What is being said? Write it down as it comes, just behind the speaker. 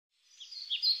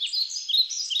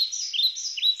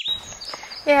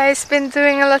Yeah, he's been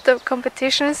doing a lot of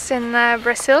competitions in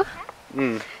Brazil.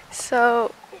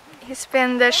 So he's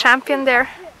been the champion there.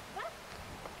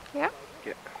 Yeah.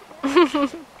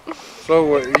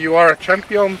 So you are a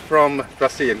champion from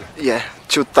Brazil? Yeah,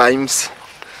 2 times.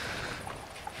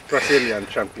 Brazilian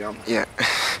champion? Yeah.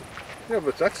 Yeah,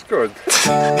 but that's good.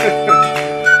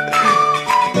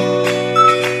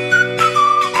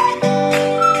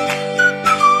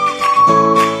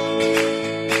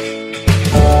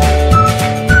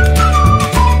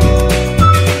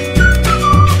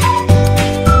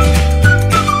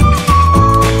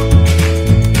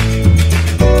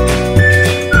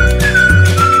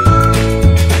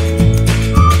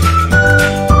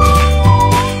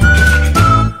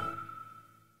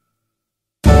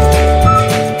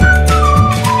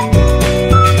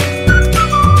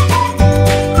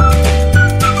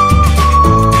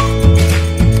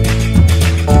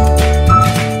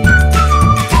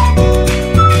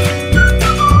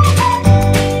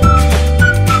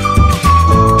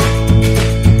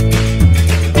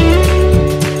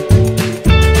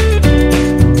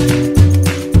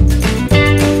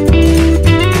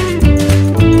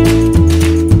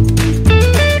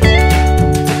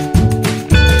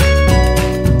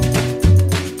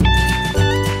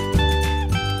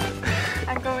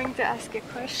 Ask you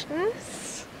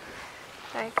questions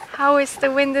like, how is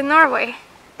the wind in Norway?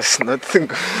 It's not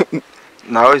good.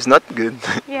 Now it's not good.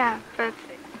 Yeah, but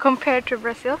compared to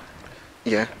Brazil?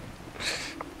 Yeah,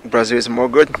 Brazil is more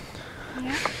good.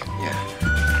 Yeah. Yeah.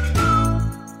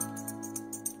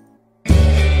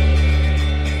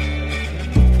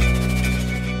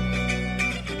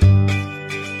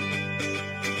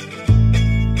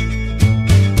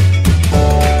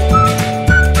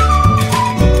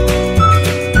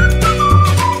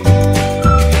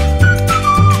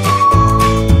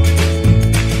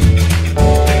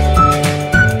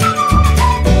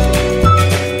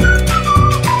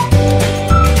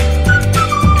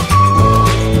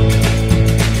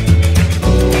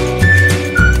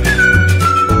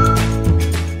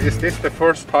 Is this the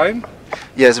first time?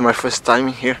 Yeah, it's my first time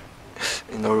here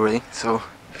in Norway, so...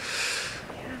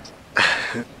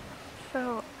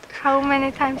 So, how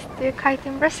many times do you kite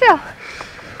in Brazil?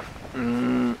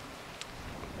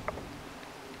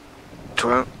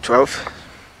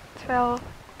 12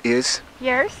 years.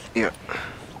 Years? Yeah.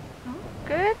 Oh,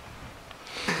 good.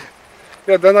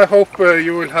 Yeah, then I hope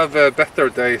you will have better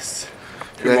days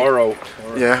tomorrow.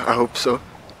 Yeah, I hope so.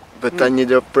 But I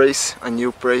need a praise, a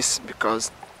new praise,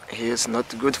 because he is not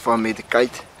good for me, the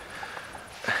kite.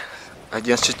 I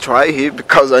just try here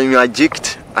because I'm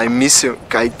addict. I miss a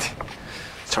kite.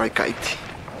 Try kite.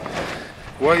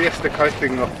 Why is the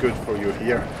kiting not good for you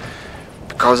here?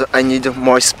 Because I need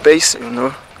more space, you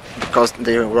know. Because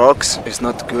the rocks is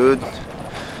not good.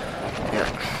 Yeah.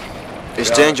 It's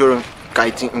dangerous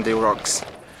kiting in the rocks.